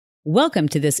Welcome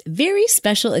to this very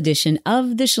special edition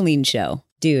of The Chalene Show.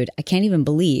 Dude, I can't even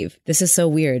believe this is so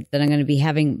weird that I'm going to be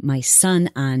having my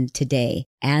son on today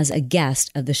as a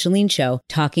guest of The Chalene Show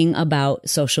talking about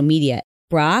social media.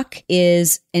 Brock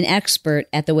is an expert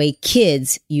at the way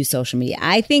kids use social media.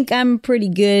 I think I'm pretty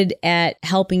good at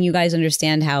helping you guys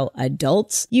understand how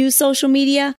adults use social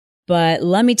media. But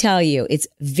let me tell you, it's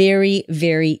very,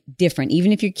 very different.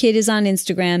 Even if your kid is on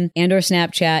Instagram and or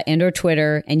Snapchat and or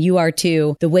Twitter, and you are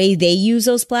too, the way they use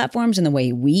those platforms and the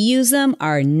way we use them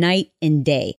are night and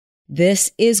day.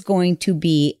 This is going to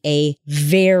be a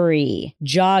very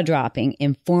jaw-dropping,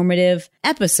 informative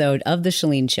episode of The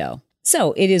Chalene Show.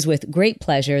 So it is with great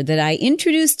pleasure that I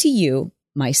introduce to you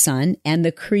my son and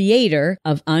the creator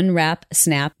of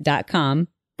UnwrapSnap.com,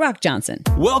 Brock Johnson.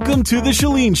 Welcome to The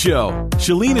Chalene Show.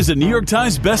 Chalene is a New York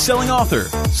Times bestselling author,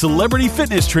 celebrity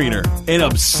fitness trainer, and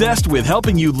obsessed with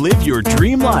helping you live your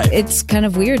dream life. It's kind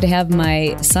of weird to have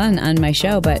my son on my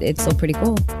show, but it's still pretty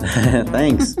cool.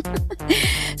 Thanks.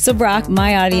 So Brock,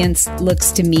 my audience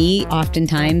looks to me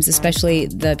oftentimes, especially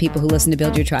the people who listen to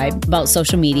Build Your Tribe, about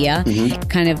social media,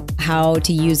 kind of how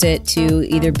to use it to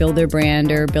either build their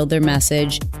brand or build their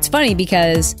message. It's funny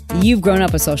because you've grown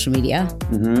up with social media.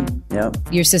 Yep.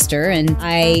 Your sister, and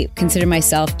I consider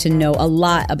myself to know a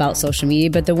lot about social media,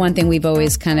 but the one thing we've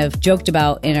always kind of joked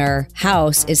about in our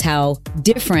house is how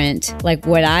different, like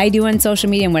what I do on social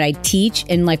media and what I teach,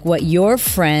 and like what your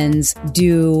friends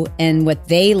do and what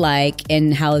they like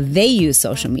and how they use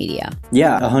social media.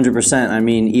 Yeah, 100%. I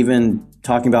mean, even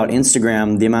talking about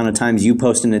Instagram, the amount of times you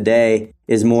post in a day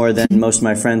is more than most of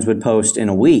my friends would post in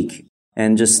a week.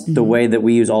 And just the way that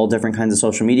we use all different kinds of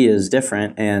social media is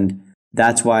different. And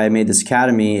that's why I made this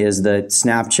academy, is that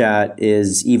Snapchat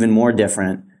is even more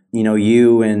different. You know,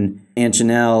 you and Aunt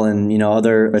Janelle and, you know,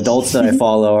 other adults that I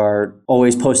follow are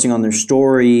always posting on their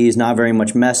stories, not very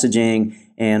much messaging,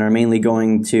 and are mainly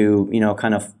going to, you know,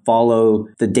 kind of follow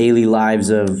the daily lives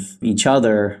of each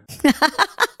other.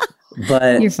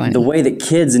 But the way that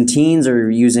kids and teens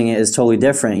are using it is totally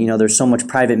different. You know, there's so much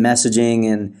private messaging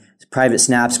and private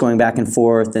snaps going back and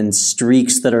forth and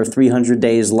streaks that are 300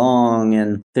 days long.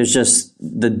 And there's just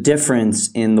the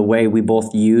difference in the way we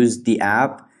both use the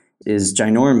app is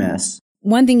ginormous.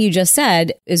 One thing you just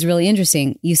said is really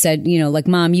interesting. You said, you know, like,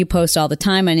 Mom, you post all the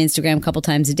time on Instagram a couple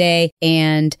times a day.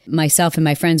 And myself and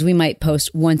my friends, we might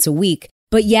post once a week.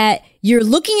 But yet you're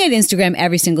looking at Instagram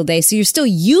every single day. So you're still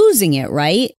using it,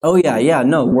 right? Oh, yeah. Yeah.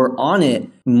 No, we're on it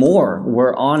more.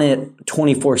 We're on it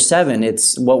 24/7.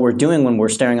 It's what we're doing when we're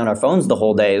staring on our phones the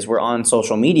whole day is we're on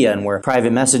social media and we're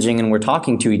private messaging and we're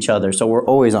talking to each other. So we're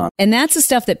always on. And that's the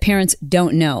stuff that parents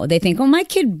don't know. They think, oh, my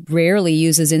kid rarely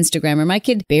uses Instagram or my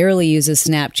kid barely uses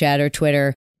Snapchat or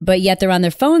Twitter, but yet they're on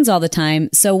their phones all the time.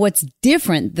 So what's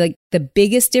different? The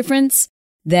biggest difference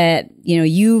that, you know,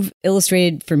 you've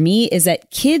illustrated for me is that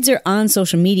kids are on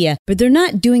social media, but they're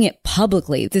not doing it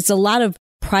publicly. There's a lot of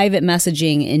private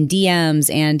messaging and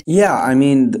DMs and... Yeah, I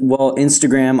mean, well,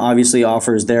 Instagram obviously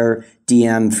offers their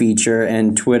DM feature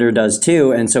and Twitter does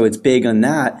too. And so it's big on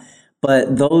that.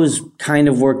 But those kind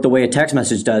of work the way a text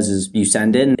message does, is you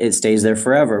send it and it stays there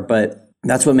forever. But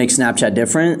that's what makes Snapchat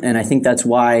different. And I think that's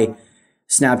why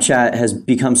Snapchat has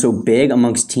become so big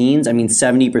amongst teens. I mean,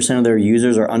 70% of their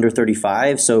users are under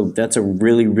 35. So that's a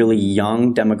really, really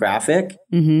young demographic.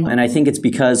 And I think it's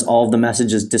because all of the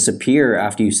messages disappear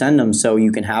after you send them. So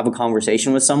you can have a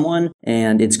conversation with someone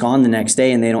and it's gone the next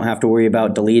day and they don't have to worry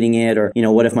about deleting it. Or, you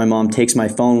know, what if my mom takes my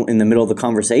phone in the middle of the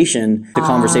conversation? The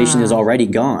conversation is already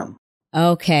gone.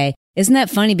 Okay. Isn't that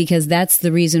funny? Because that's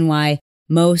the reason why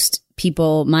most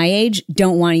people my age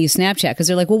don't want to use Snapchat, because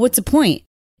they're like, well, what's the point?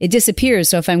 It disappears.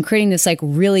 So if I'm creating this like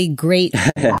really great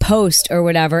post or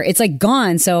whatever, it's like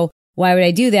gone. So why would I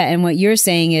do that? And what you're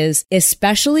saying is,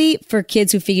 especially for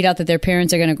kids who figured out that their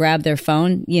parents are going to grab their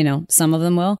phone, you know, some of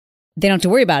them will, they don't have to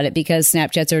worry about it because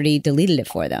Snapchat's already deleted it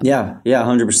for them. Yeah,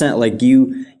 100%. Like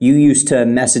you used to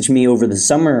message me over the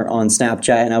summer on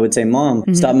Snapchat and I would say, Mom,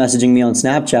 stop messaging me on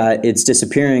Snapchat. It's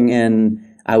disappearing and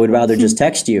I would rather just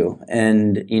text you.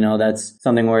 And, you know, that's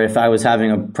something where if I was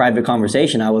having a private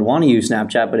conversation, I would want to use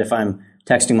Snapchat. But if I'm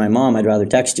texting my mom, I'd rather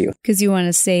text you. Because you want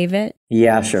to save it?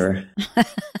 Yeah, sure.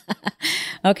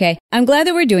 Okay. I'm glad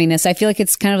that we're doing this. I feel like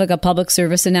it's kind of like a public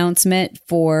service announcement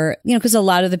for, you know, because a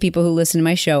lot of the people who listen to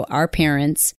my show are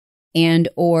parents and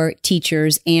or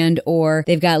teachers and or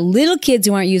they've got little kids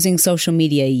who aren't using social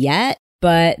media yet,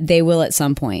 but they will at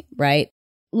some point, right?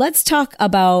 Let's talk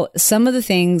about some of the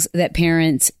things that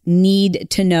parents need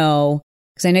to know,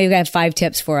 because I know you got 5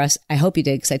 tips for us. I hope you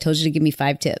did, because I told you to give me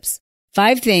 5 tips.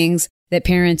 5 things that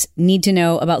parents need to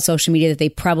know about social media that they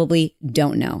probably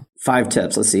don't know? 5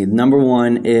 tips. Let's see. Number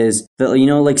 1 is the,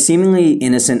 like seemingly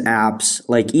innocent apps,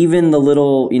 like even the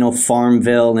little,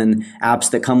 Farmville and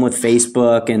apps that come with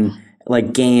Facebook and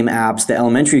like game apps that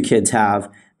elementary kids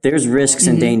have. There's risks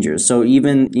and dangers. So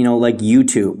even, like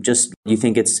YouTube, just you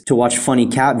think it's to watch funny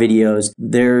cat videos.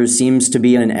 There seems to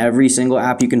be in every single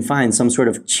app you can find some sort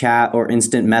of chat or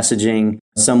instant messaging,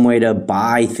 some way to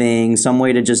buy things, some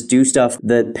way to just do stuff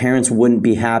that parents wouldn't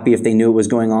be happy if they knew it was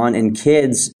going on. And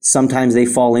kids, sometimes they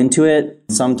fall into it.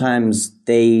 Sometimes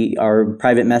they are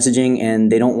private messaging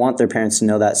and they don't want their parents to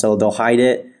know that. So they'll hide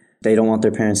it. They don't want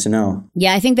their parents to know.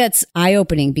 Yeah, I think that's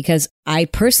eye-opening because I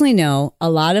personally know a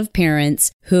lot of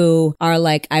parents who are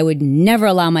like, I would never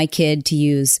allow my kid to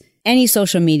use any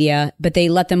social media, but they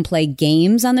let them play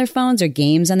games on their phones or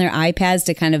games on their iPads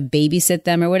to kind of babysit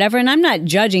them or whatever. And I'm not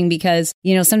judging because,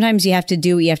 sometimes you have to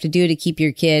do what you have to do to keep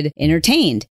your kid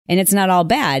entertained. And it's not all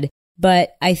bad.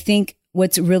 But I think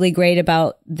what's really great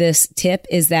about this tip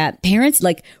is that parents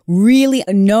really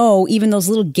know even those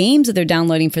little games that they're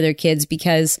downloading for their kids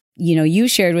because, you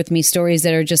shared with me stories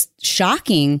that are just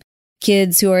shocking.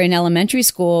 Kids who are in elementary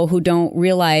school who don't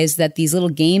realize that these little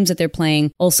games that they're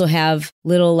playing also have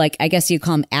little, I guess you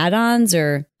call them add-ons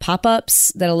or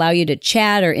pop-ups that allow you to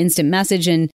chat or instant message,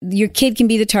 and your kid can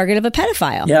be the target of a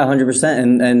pedophile. Yeah,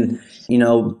 100%. And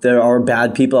there are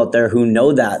bad people out there who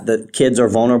know that kids are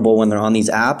vulnerable when they're on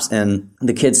these apps, and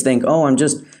the kids think, oh,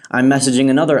 I'm messaging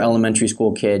another elementary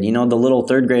school kid. The little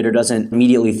 3rd grader doesn't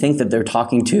immediately think that they're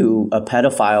talking to a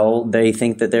pedophile. They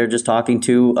think that they're just talking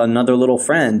to another little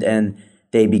friend, and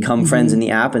they become friends in the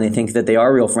app and they think that they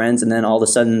are real friends. And then all of a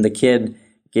sudden the kid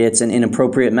gets an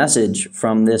inappropriate message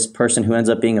from this person who ends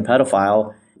up being a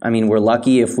pedophile. I mean, we're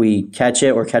lucky if we catch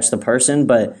it or catch the person,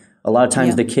 but a lot of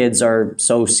times the kids are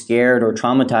so scared or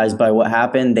traumatized by what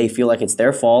happened, they feel like it's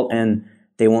their fault and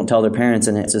they won't tell their parents,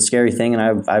 and it's a scary thing.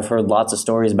 And I've heard lots of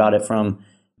stories about it from,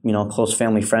 close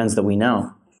family friends that we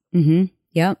know. Mm-hmm.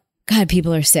 Yep. God,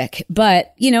 people are sick.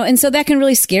 But, and so that can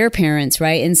really scare parents,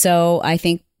 right? And so I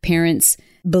think parents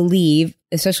believe,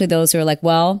 especially those who are like,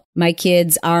 well, my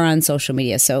kids are on social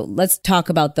media. So let's talk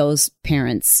about those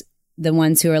parents, the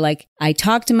ones who are like, I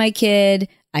talk to my kid,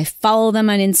 I follow them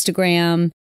on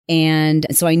Instagram, and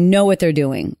so I know what they're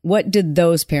doing. What did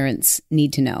those parents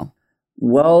need to know?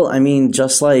 Well, I mean,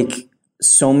 just like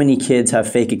so many kids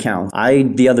have fake accounts. I,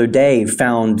 the other day,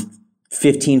 found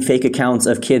 15 fake accounts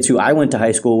of kids who I went to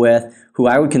high school with, who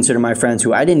I would consider my friends,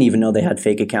 who I didn't even know they had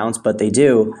fake accounts, but they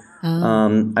do.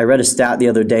 I read a stat the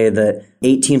other day that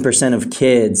 18% of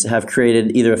kids have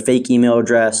created either a fake email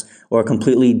address or a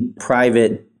completely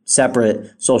private,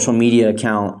 separate social media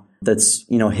account that's,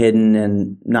 hidden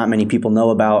and not many people know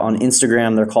about. On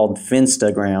Instagram, they're called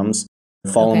Finstagrams.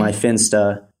 Follow my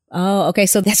Finsta. Oh, okay.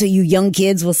 So that's what you young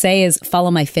kids will say is follow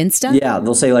my Finsta? Yeah,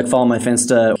 they'll say follow my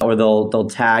Finsta, or they'll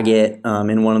tag it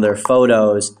in one of their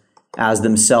photos as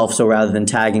themselves. So rather than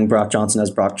tagging Brock Johnson as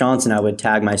Brock Johnson, I would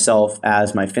tag myself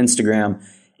as my Finstagram.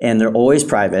 And they're always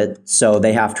private, so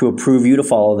they have to approve you to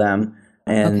follow them.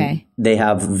 And they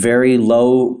have very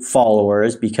low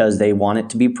followers because they want it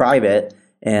to be private.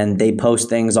 And they post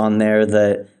things on there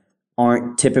that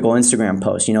aren't typical Instagram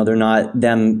posts. They're not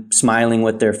them smiling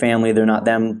with their family. They're not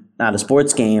them at a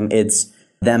sports game. It's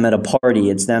them at a party.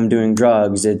 It's them doing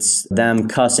drugs. It's them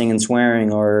cussing and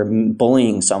swearing or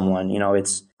bullying someone.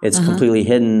 It's completely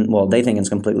hidden. Well, they think it's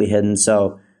completely hidden.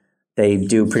 So they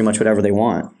do pretty much whatever they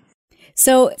want.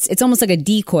 So it's almost like a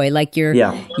decoy, like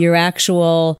your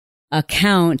actual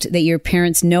account that your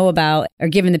parents know about or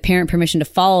given the parent permission to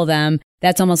follow them.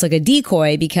 That's almost like a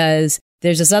decoy because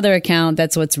there's this other account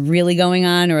that's what's really going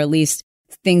on, or at least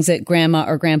things that grandma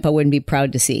or grandpa wouldn't be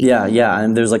proud to see. Yeah.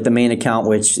 And there's the main account,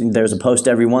 which there's a post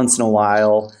every once in a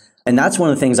while. And that's one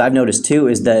of the things I've noticed too,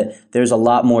 is that there's a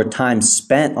lot more time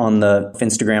spent on the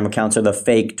Instagram accounts or the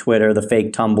fake Twitter, the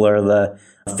fake Tumblr,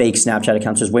 the fake Snapchat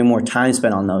accounts. There's way more time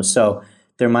spent on those. So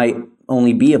there might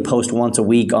only be a post once a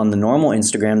week on the normal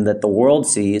Instagram that the world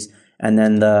sees. And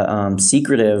then the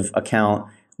secretive account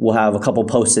will have a couple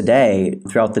posts a day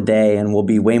throughout the day, and will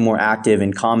be way more active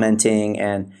in commenting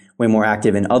and way more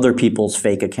active in other people's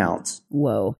fake accounts.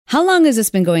 Whoa. How long has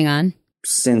this been going on?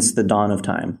 Since the dawn of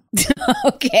time.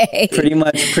 Okay. Pretty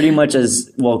much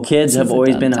as well, kids have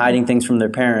always been hiding things from their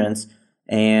parents.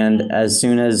 And as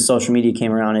soon as social media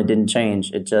came around, it didn't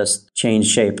change. It just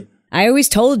changed shape. I always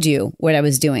told you what I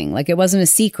was doing. It wasn't a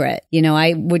secret.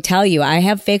 I would tell you I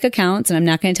have fake accounts and I'm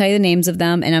not going to tell you the names of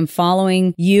them. And I'm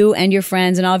following you and your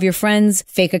friends and all of your friends'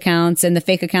 fake accounts and the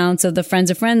fake accounts of the friends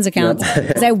of friends accounts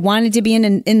because I wanted to be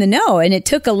in the know. And it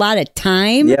took a lot of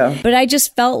time. Yeah. But I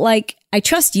just felt like I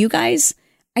trust you guys.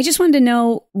 I just wanted to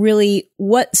know really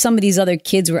what some of these other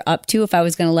kids were up to if I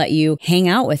was going to let you hang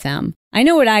out with them. I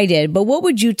know what I did, but what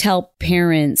would you tell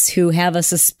parents who have a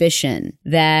suspicion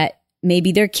that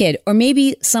maybe their kid or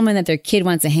maybe someone that their kid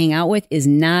wants to hang out with is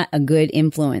not a good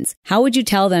influence? How would you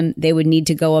tell them they would need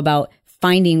to go about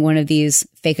finding one of these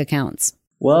fake accounts?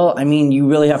 Well, I mean, you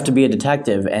really have to be a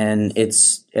detective, and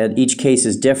each case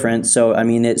is different. So, I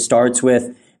mean, it starts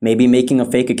with maybe making a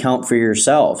fake account for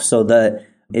yourself so that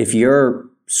if you're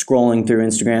scrolling through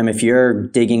Instagram, if you're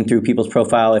digging through people's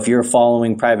profile, if you're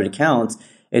following private accounts,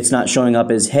 it's not showing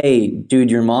up as, hey, dude,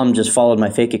 your mom just followed my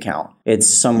fake account. It's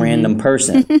some random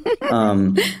person.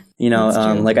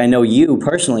 Like I know you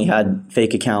personally had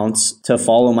fake accounts to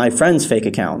follow my friends' fake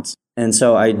accounts. And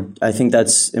so I think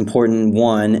that's important,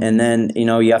 one. And then,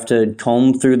 you have to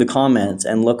comb through the comments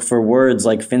and look for words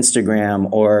like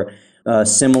Finstagram or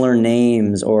similar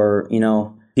names, or,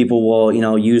 people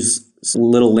will, use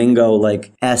little lingo like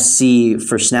SC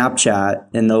for Snapchat,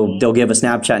 and they'll give a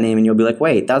Snapchat name and you'll be like,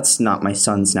 wait, that's not my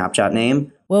son's Snapchat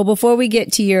name. Well, before we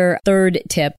get to your third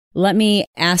tip, let me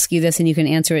ask you this, and you can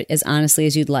answer it as honestly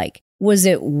as you'd like. Was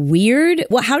it weird?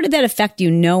 Well, how did that affect you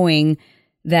knowing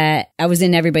that I was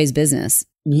in everybody's business?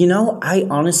 I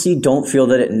honestly don't feel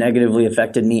that it negatively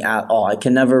affected me at all. I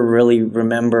can never really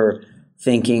remember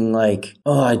thinking like,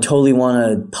 oh, I totally want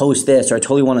to post this, or I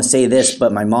totally want to say this,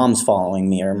 but my mom's following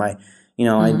me, or I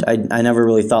never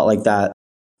really thought like that.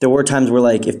 There were times where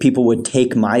like if people would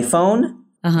take my phone,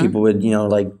 people would,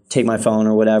 like take my phone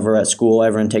or whatever at school,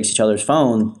 everyone takes each other's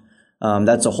phone.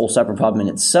 That's a whole separate problem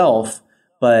in itself.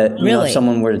 But if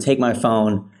someone were to take my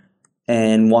phone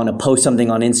and want to post something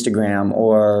on Instagram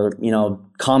or,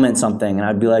 comment something, and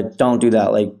I'd be like, don't do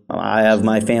that. Like, I have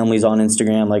my family's on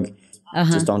Instagram. Like,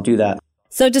 just don't do that.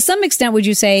 So to some extent, would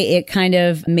you say it kind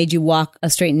of made you walk a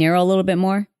straight and narrow a little bit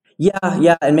more?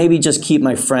 Yeah. And maybe just keep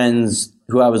my friends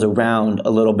who I was around a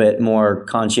little bit more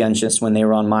conscientious when they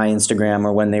were on my Instagram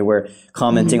or when they were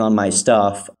commenting on my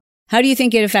stuff. How do you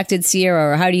think it affected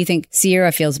Sierra, or how do you think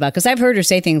Sierra feels about it? Because I've heard her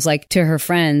say things like to her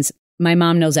friends, my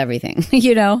mom knows everything,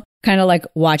 kind of like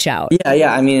watch out.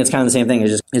 Yeah. I mean, it's kind of the same thing.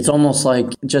 It's almost like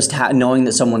just knowing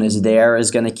that someone is there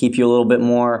is going to keep you a little bit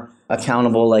more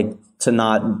accountable, like to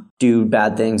not do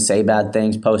bad things, say bad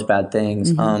things, post bad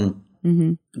things.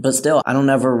 But still, I don't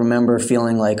ever remember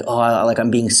feeling like, like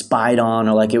I'm being spied on,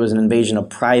 or like it was an invasion of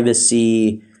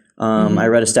privacy. I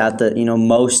read a stat that,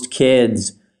 most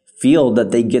kids feel that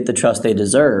they get the trust they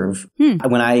deserve.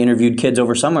 When I interviewed kids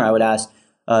over summer, I would ask,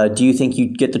 do you think you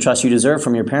get the trust you deserve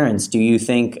from your parents? Do you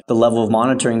think the level of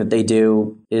monitoring that they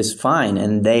do is fine?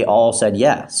 And they all said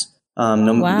yes.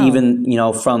 Wow. Even,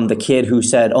 from the kid who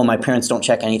said, oh, my parents don't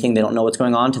check anything, they don't know what's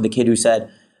going on, to the kid who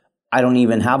said, I don't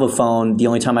even have a phone. The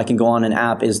only time I can go on an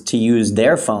app is to use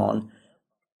their phone.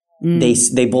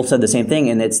 They both said the same thing.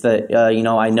 And it's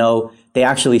I know they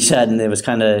actually said, and it was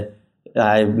kind of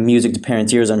music to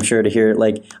parents' ears, I'm sure, to hear,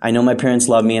 like, I know my parents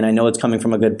love me and I know it's coming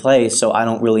from a good place, so I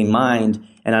don't really mind.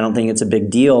 And I don't think it's a big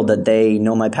deal that they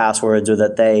know my passwords or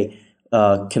that they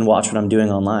can watch what I'm doing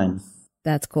online.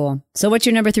 That's cool. So what's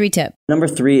your number 3 tip? Number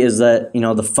 3 is that,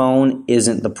 the phone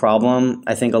isn't the problem.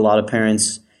 I think a lot of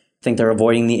parents think they're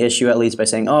avoiding the issue, at least by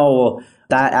saying, oh, well,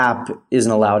 that app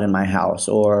isn't allowed in my house,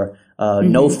 or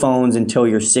no phones until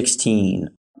you're 16.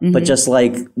 But just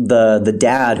like the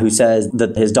dad who says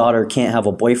that his daughter can't have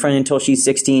a boyfriend until she's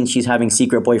 16, she's having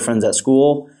secret boyfriends at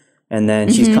school. And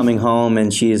then she's coming home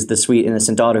and she's the sweet,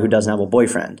 innocent daughter who doesn't have a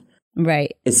boyfriend.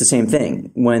 Right. It's the same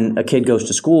thing. When a kid goes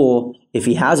to school, if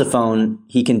he has a phone,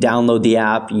 he can download the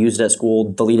app, use it at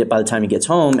school, delete it by the time he gets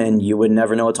home, and you would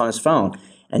never know it's on his phone.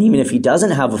 And even if he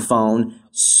doesn't have a phone,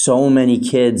 so many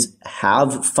kids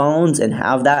have phones and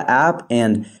have that app,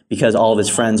 and because all of his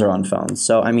friends are on phones.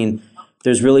 So, I mean,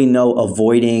 there's really no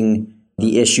avoiding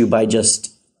the issue by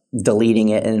just deleting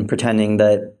it and pretending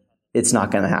that it's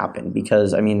not going to happen,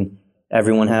 because, I mean,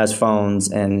 everyone has phones,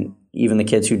 and even the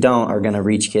kids who don't are going to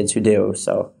reach kids who do.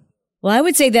 So, well, I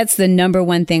would say that's the number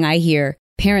one thing I hear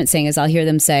parents saying is I'll hear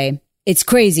them say, it's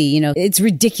crazy, it's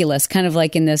ridiculous, kind of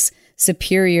like in this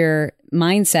superior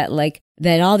mindset, like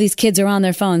that all these kids are on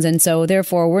their phones. And so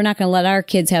therefore we're not going to let our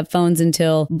kids have phones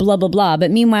until blah, blah, blah.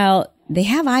 But meanwhile, they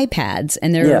have iPads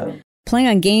and they're playing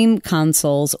on game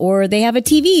consoles, or they have a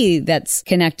TV that's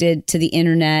connected to the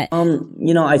internet.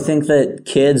 I think that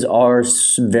kids are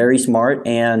very smart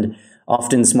and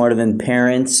often smarter than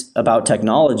parents about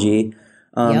technology.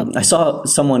 I saw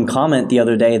someone comment the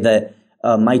other day that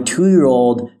my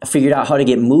 2-year-old figured out how to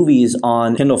get movies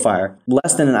on Kindle Fire,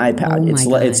 less than an iPad.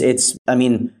 It's I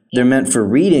mean, they're meant for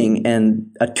reading,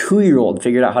 and a 2-year-old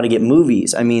figured out how to get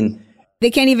movies. I mean,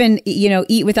 They can't even,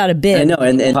 eat without a bib. I know,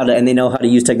 and they know how to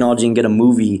use technology and get a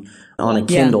movie on a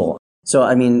Kindle. Yeah. So,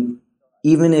 I mean,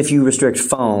 even if you restrict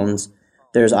phones,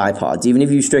 there's iPods. Even if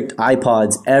you restrict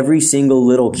iPods, every single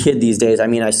little kid these days, I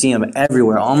mean, I see them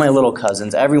everywhere. All my little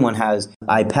cousins, everyone has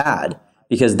iPad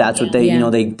because that's what they,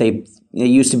 they it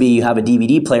used to be you have a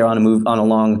DVD player on a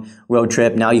long road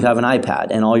trip. Now you have an iPad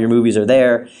and all your movies are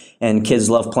there. And kids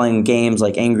love playing games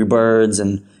like Angry Birds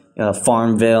and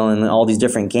Farmville and all these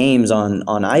different games on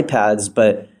iPads,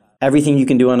 but everything you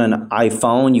can do on an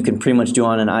iPhone, you can pretty much do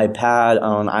on an iPad,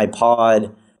 on an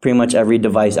iPod, pretty much every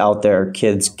device out there,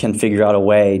 kids can figure out a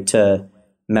way to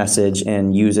message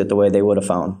and use it the way they would a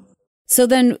phone. So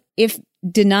then if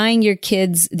denying your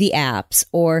kids the apps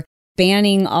or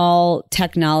banning all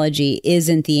technology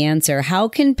isn't the answer, how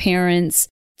can parents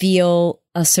feel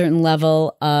a certain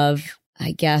level of,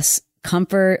 I guess,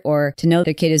 comfort or to know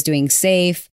their kid is doing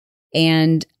safe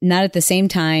and not at the same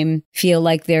time feel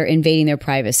like they're invading their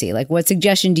privacy? Like, what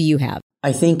suggestion do you have?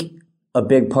 I think a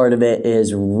big part of it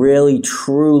is really,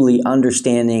 truly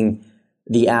understanding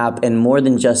the app, and more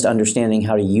than just understanding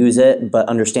how to use it, but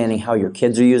understanding how your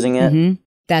kids are using it. Mm-hmm.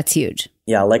 That's huge.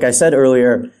 Yeah, like I said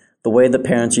earlier, the way that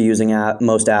parents are using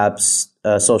most apps,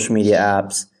 social media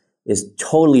apps, is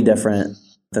totally different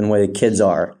than the way the kids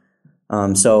are.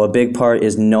 So a big part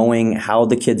is knowing how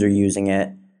the kids are using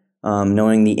it,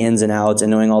 knowing the ins and outs, and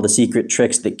knowing all the secret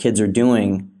tricks that kids are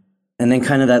doing. And then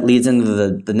kind of that leads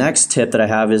into the next tip that I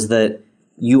have is that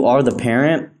you are the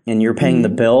parent and you're paying the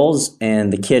bills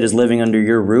and the kid is living under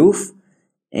your roof.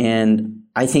 And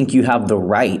I think you have the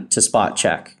right to spot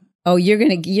check. Oh, you're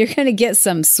gonna get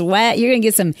some sweat. You're gonna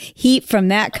get some heat from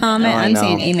that comment. I'm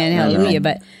saying amen, hallelujah.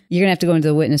 But you're gonna have to go into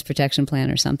the witness protection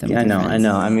plan or something. Yeah, I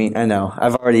know. I mean, I know.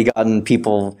 I've already gotten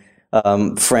people,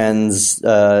 friends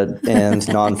and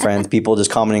non-friends, people just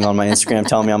commenting on my Instagram,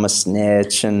 telling me I'm a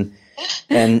snitch, and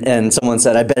someone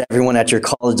said, "I bet everyone at your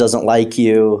college doesn't like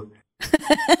you."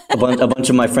 A bunch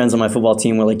of my friends on my football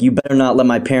team were like, "You better not let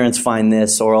my parents find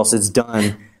this, or else it's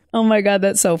done." Oh my God,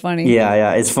 that's so funny.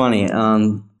 Yeah, it's funny.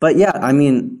 But yeah, I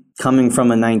mean, coming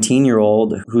from a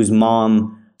 19-year-old whose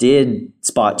mom did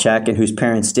spot check and whose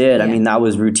parents did, I mean, that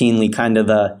was routinely kind of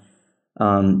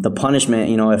the punishment.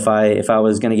 You know, if I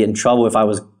was going to get in trouble, if I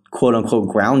was quote unquote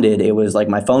grounded, it was like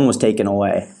my phone was taken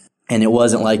away, and it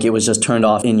wasn't like it was just turned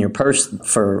off in your purse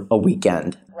for a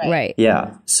weekend. Right.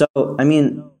 Yeah. So, I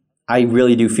mean, I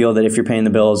really do feel that if you're paying the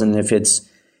bills and if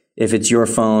it's your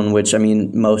phone, which, I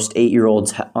mean, most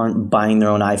 8-year-olds aren't buying their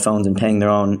own iPhones and paying their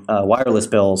own wireless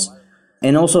bills.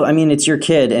 And also, I mean, it's your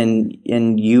kid and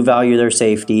you value their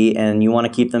safety and you want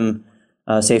to keep them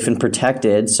safe and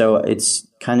protected. So it's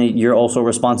kind of your also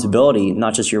responsibility,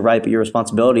 not just your right, but your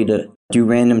responsibility to do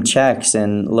random checks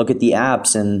and look at the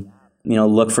apps and, you know,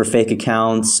 look for fake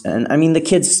accounts. And I mean, the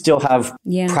kids still have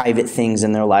private things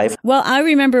in their life. Well, I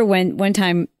remember one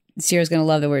time, Sierra's going to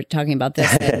love that we're talking about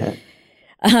this.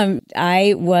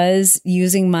 I was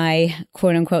using my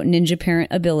quote unquote ninja parent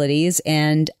abilities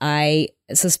and I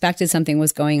suspected something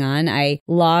was going on. I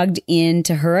logged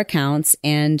into her accounts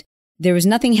and there was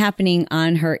nothing happening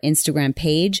on her Instagram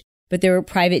page, but there were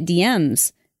private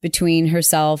DMs between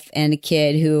herself and a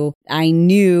kid who I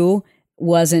knew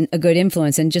wasn't a good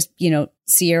influence. And just, you know,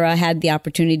 Sierra had the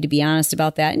opportunity to be honest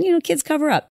about that. And, you know, kids cover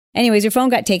up. Anyways, her phone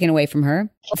got taken away from her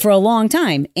for a long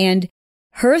time. And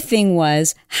her thing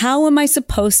was, how am I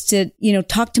supposed to, you know,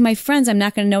 talk to my friends? I'm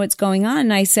not going to know what's going on.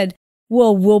 And I said,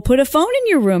 well, we'll put a phone in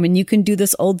your room and you can do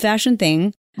this old fashioned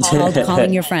thing called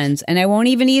calling your friends. And I won't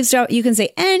even eavesdrop. You can say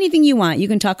anything you want. You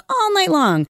can talk all night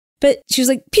long. But she was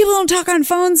like, people don't talk on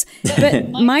phones.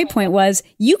 But my point was,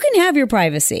 you can have your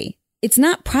privacy. It's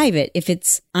not private if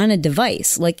it's on a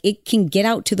device. Like, it can get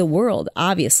out to the world,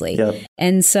 obviously. Yep.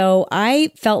 And so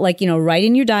I felt like, you know, write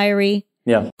in your diary.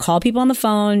 Yeah. Call people on the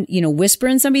phone, you know, whisper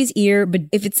in somebody's ear. But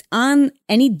if it's on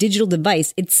any digital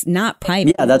device, it's not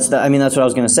private. Yeah, that's what I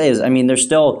was going to say is, I mean, there's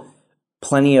still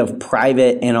plenty of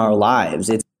private in our lives.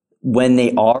 It's when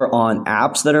they are on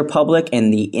apps that are public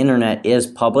and the internet is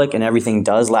public and everything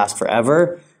does last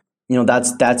forever, you know,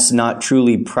 that's not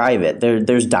truly private.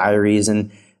 There's diaries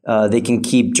and they can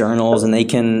keep journals and they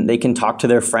can talk to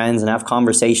their friends and have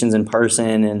conversations in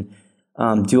person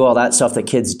and do all that stuff that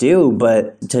kids do.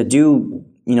 But to do,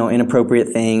 you know, inappropriate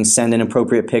things, send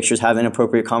inappropriate pictures, have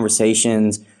inappropriate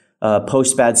conversations,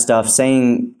 post bad stuff,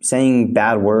 saying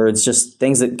bad words, just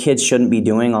things that kids shouldn't be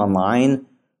doing online,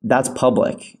 that's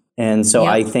public. And so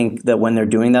I think that when they're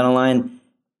doing that online,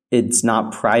 it's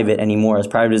not private anymore, as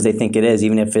private as they think it is.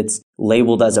 Even if it's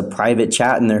labeled as a private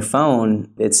chat in their phone,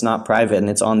 it's not private and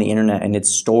it's on the internet and it's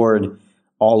stored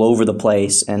all over the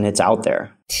place and it's out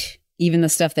there. even the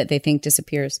stuff that they think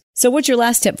disappears. So what's your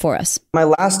last tip for us? My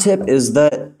last tip is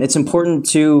that it's important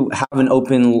to have an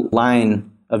open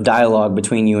line of dialogue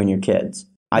between you and your kids.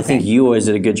 I think you always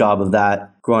did a good job of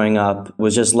that growing up,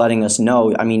 was just letting us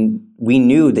know. I mean, we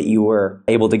knew that you were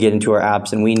able to get into our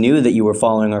apps, and we knew that you were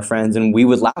following our friends, and we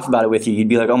would laugh about it with you. You'd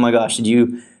be like, oh my gosh, did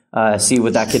you see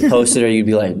what that kid posted? Or you'd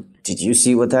be like, did you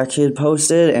see what that kid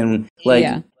posted? And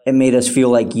like, it made us feel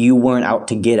like you weren't out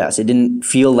to get us. It didn't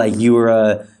feel like you were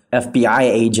a FBI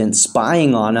agent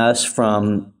spying on us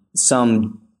from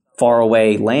some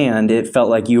faraway land. It felt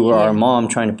like you were our mom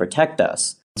trying to protect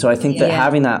us. So I think that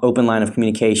having that open line of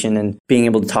communication and being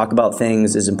able to talk about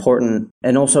things is important.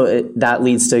 And also that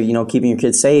leads to, keeping your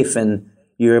kids safe, and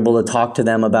you're able to talk to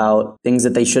them about things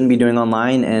that they shouldn't be doing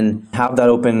online and have that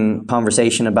open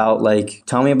conversation about, like,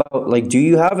 tell me about, like, do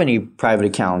you have any private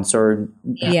accounts, or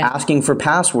asking for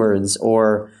passwords,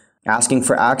 or asking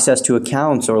for access to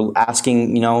accounts, or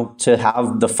asking, to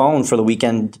have the phone for the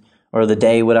weekend or the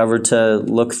day, whatever, to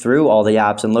look through all the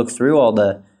apps and look through all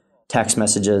the text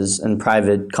messages and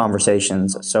private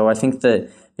conversations. So I think that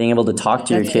being able to talk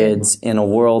to your kids in a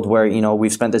world where,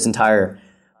 we've spent this entire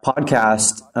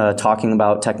podcast talking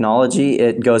about technology,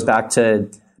 it goes back to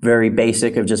very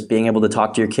basic of just being able to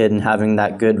talk to your kid and having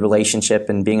that good relationship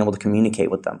and being able to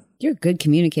communicate with them. You're a good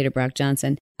communicator, Brock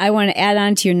Johnson. I want to add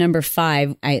on to your number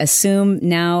 5. I assume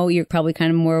now you're probably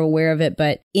kind of more aware of it,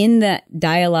 but in the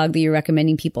dialogue that you're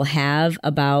recommending people have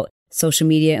about social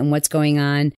media and what's going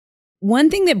on,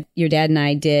 one thing that your dad and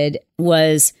I did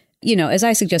was, as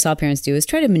I suggest all parents do, is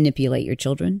try to manipulate your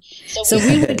children. So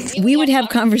we would have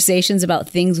conversations about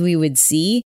things we would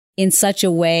see in such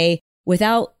a way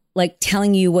without like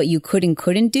telling you what you could and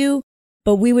couldn't do,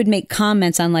 but we would make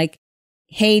comments on like,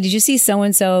 hey, did you see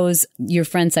so-and-so's, your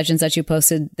friend such and such who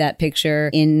posted that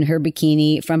picture in her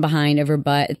bikini from behind of her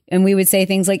butt? And we would say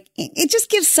things like, it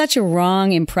just gives such a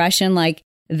wrong impression, like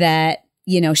that,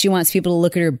 she wants people to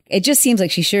look at her. It just seems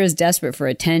like she sure is desperate for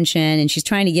attention and she's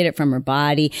trying to get it from her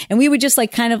body. And we would just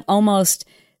like kind of almost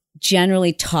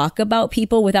generally talk about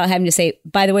people without having to say,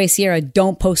 by the way, Sierra,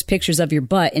 don't post pictures of your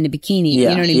butt in a bikini. You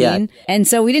know what I mean? And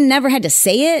so we never had to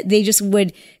say it. They just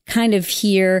would kind of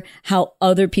hear how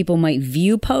other people might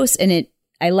view posts. And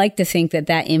I like to think that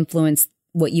influenced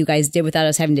what you guys did without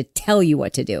us having to tell you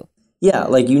what to do. Yeah.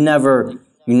 Like you never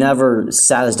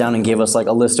sat us down and gave us like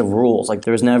a list of rules. Like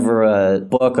there was never a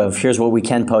book of here's what we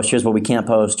can post, here's what we can't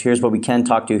post, here's what we can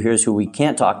talk to, here's who we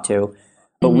can't talk to.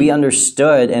 But we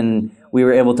understood, and we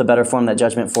were able to better form that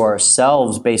judgment for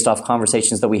ourselves based off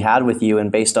conversations that we had with you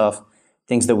and based off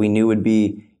things that we knew would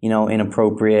be,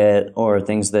 inappropriate, or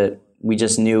things that we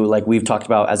just knew, like we've talked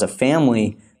about as a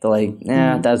family, that like,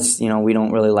 that's, we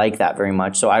don't really like that very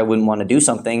much. So I wouldn't want to do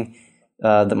something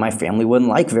that my family wouldn't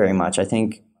like very much. I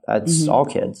think that's all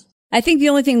kids. I think the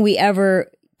only thing we ever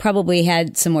probably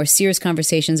had some more serious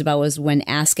conversations about was when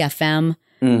Ask FM.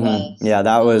 Yeah,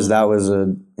 that was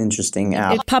an interesting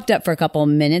app. It popped up for a couple of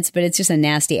minutes, but it's just a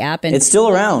nasty app. And it's still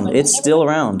around. It's still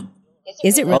around.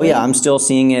 Is it really? Oh yeah, I'm still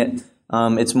seeing it.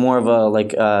 It's more of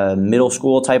a middle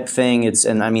school type thing.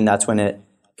 That's when it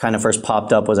kind of first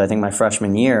popped up, was I think my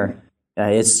freshman year.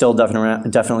 It's still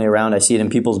definitely around. I see it in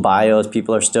people's bios.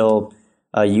 People are still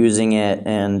using it,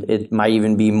 and it might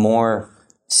even be more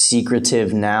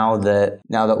secretive now that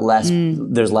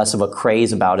there's less of a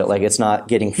craze about it. Like it's not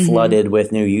getting flooded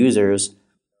with new users.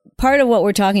 Part of what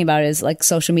we're talking about is like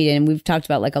social media, and we've talked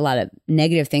about like a lot of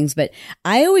negative things, but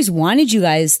I always wanted you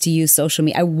guys to use social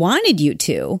media. I wanted you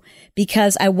to,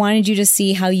 because I wanted you to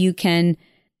see how you can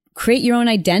create your own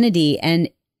identity and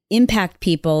impact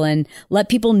people and let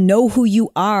people know who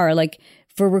you are, like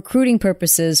for recruiting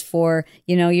purposes, for,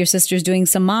 your sister's doing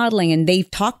some modeling, and they've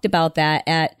talked about that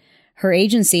at her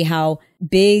agency, how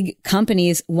big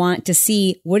companies want to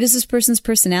see what is this person's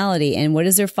personality and what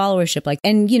is their followership like.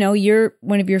 And, you're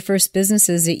one of your first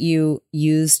businesses that you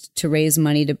used to raise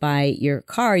money to buy your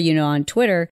car, on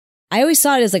Twitter. I always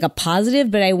saw it as like a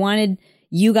positive, but I wanted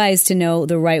you guys to know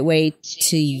the right way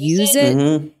to use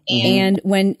it. And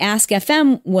when Ask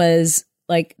FM was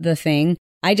like the thing,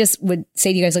 I just would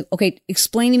say to you guys, like, okay,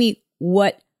 explain to me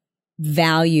what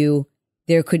value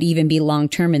there could even be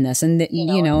long-term in this. And, I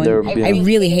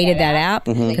really hated that app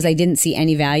because I didn't see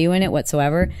any value in it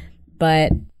whatsoever.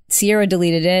 But Sierra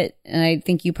deleted it, and I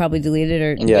think you probably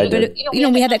deleted it. But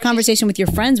we had that conversation with your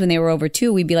friends when they were over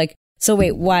too. We'd be like, so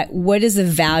wait, what is the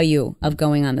value of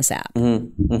going on this app?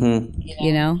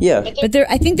 Yeah. But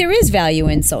I think there is value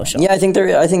in social. Yeah, I think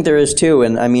there is too.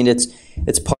 And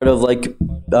it's part of like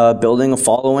building a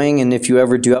following. And if you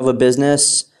ever do have a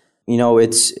business,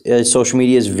 social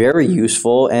media is very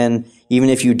useful. And even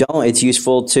if you don't, it's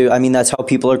useful to, that's how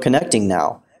people are connecting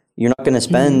now. You're not going to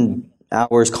spend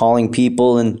hours calling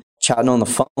people and chatting on the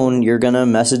phone. You're going to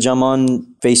message them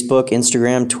on Facebook,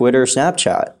 Instagram, Twitter,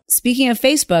 Snapchat. Speaking of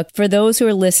Facebook, for those who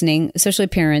are listening, especially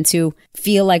parents who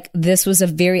feel like this was a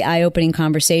very eye-opening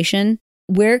conversation,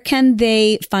 where can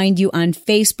they find you on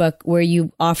Facebook where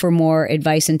you offer more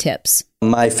advice and tips?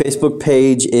 My Facebook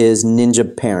page is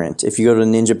Ninja Parent. If you go to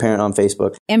Ninja Parent on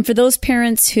Facebook. And for those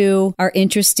parents who are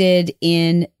interested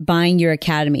in buying your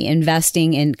academy,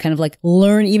 investing and kind of like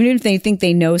learn, even if they think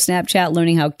they know Snapchat,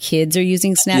 learning how kids are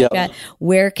using Snapchat,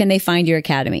 where can they find your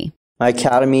academy? My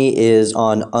academy is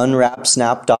on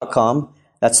unwrapsnap.com.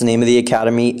 That's the name of the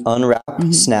academy,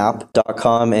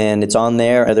 unwrapsnap.com, and it's on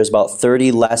there. There's about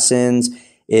 30 lessons.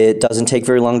 It doesn't take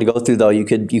very long to go through, though. You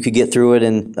could get through it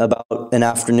in about an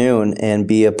afternoon and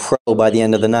be a pro by the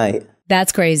end of the night.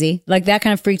 That's crazy. Like, that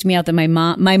kind of freaked me out that my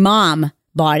mom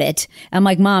bought it. I'm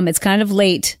like, Mom, it's kind of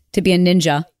late to be a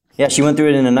ninja. Yeah, she went through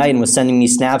it in a night and was sending me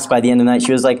snaps by the end of the night.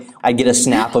 She was like, I'd get a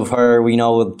snap of her,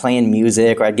 playing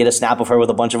music, or I'd get a snap of her with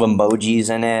a bunch of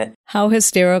emojis in it. How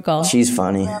hysterical. She's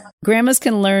funny. Grandmas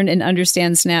can learn and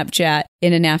understand Snapchat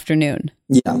in an afternoon.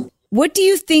 Yeah. What do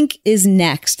you think is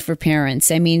next for parents?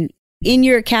 I mean, in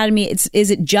your academy, is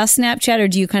it just Snapchat, or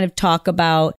do you kind of talk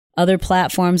about other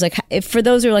platforms? Like, if for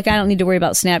those who are like, I don't need to worry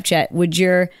about Snapchat, would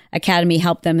your academy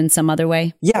help them in some other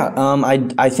way? Yeah,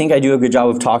 I think I do a good job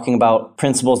of talking about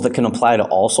principles that can apply to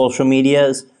all social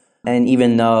medias. And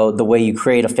even though the way you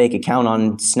create a fake account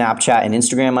on Snapchat and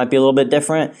Instagram might be a little bit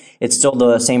different, it's still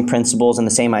the same principles and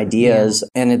the same ideas.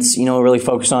 Yeah. And it's, really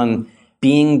focused on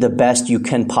being the best you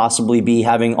can possibly be,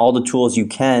 having all the tools you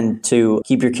can to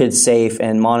keep your kids safe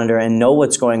and monitor and know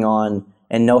what's going on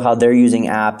and know how they're using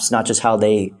apps, not just how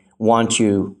they want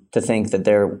you to think that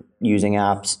they're using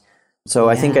apps. So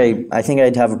I think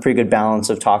I'd have a pretty good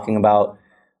balance of talking about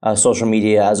social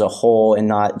media as a whole and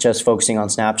not just focusing on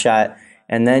Snapchat.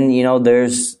 And then,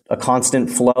 there's a constant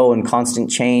flow and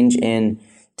constant change in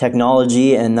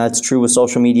technology, and that's true with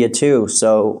social media too.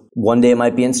 So one day it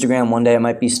might be Instagram, one day it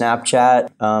might be Snapchat,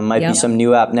 might be some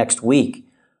new app next week.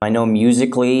 I know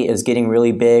Musical.ly is getting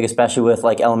really big, especially with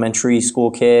like elementary school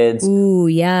kids. Ooh,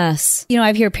 yes.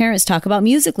 I've heard parents talk about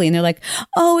Musical.ly and they're like,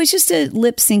 oh, it's just a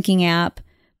lip syncing app,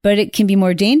 but it can be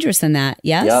more dangerous than that.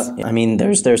 Yes. Yep. I mean,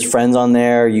 there's friends on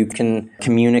there. You can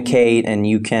communicate and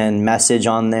you can message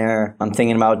on there. I'm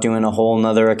thinking about doing a whole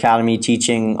nother academy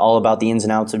teaching all about the ins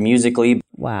and outs of Musical.ly.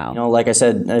 Wow. Like I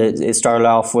said, it started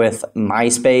off with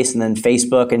MySpace and then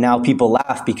Facebook, and now people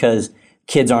laugh because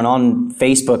kids aren't on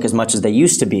Facebook as much as they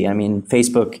used to be. I mean,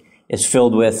 Facebook is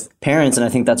filled with parents, and I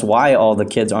think that's why all the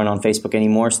kids aren't on Facebook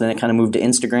anymore. So then it kind of moved to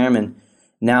Instagram, and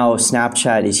now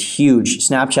Snapchat is huge.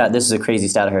 Snapchat, this is a crazy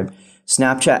stat I heard.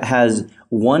 Snapchat has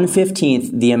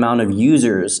 1/15 the amount of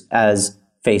users as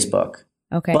Facebook.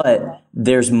 Okay. But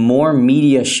there's more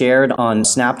media shared on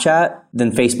Snapchat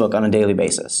than Facebook on a daily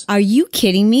basis. Are you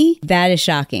kidding me? That is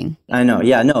shocking. I know.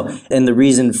 Yeah, no. And the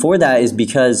reason for that is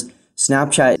because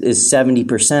Snapchat is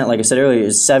 70%, like I said earlier,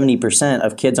 is 70%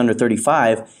 of kids under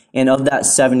 35. And of that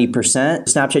 70%,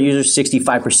 Snapchat users,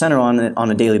 65% are on it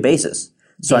on a daily basis.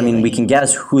 So, I mean, we can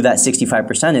guess who that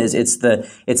 65% is. It's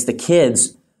the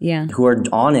kids who are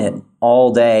on it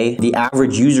all day. The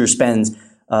average user spends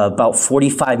about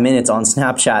 45 minutes on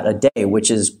Snapchat a day,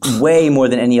 which is way more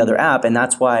than any other app. And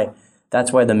that's why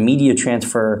the media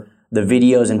transfer, the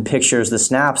videos and pictures, the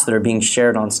snaps that are being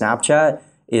shared on Snapchat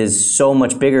is so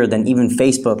much bigger than even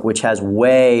Facebook, which has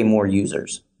way more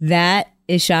users. That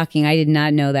is shocking. I did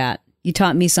not know that. You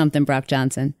taught me something, Brock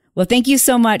Johnson. Well, thank you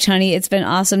so much, honey. It's been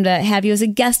awesome to have you as a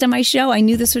guest on my show. I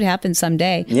knew this would happen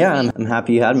someday. Yeah, I'm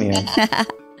happy you had me here.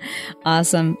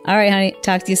 Awesome. All right, honey.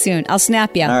 Talk to you soon. I'll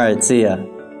snap you. All right. See ya.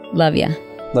 Love ya.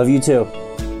 Love you too.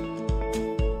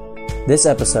 This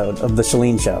episode of The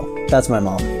Chalene Show, that's my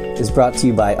mom, is brought to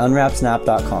you by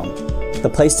unwrapsnap.com, the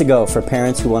place to go for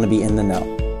parents who want to be in the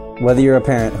know. Whether you're a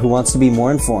parent who wants to be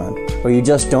more informed or you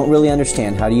just don't really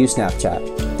understand how to use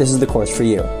Snapchat, this is the course for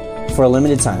you. For a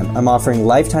limited time, I'm offering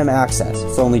lifetime access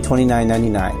for only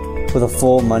 $29.99 with a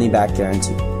full money-back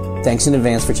guarantee. Thanks in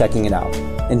advance for checking it out.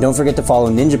 And don't forget to follow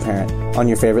Ninja Parent on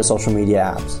your favorite social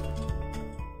media apps.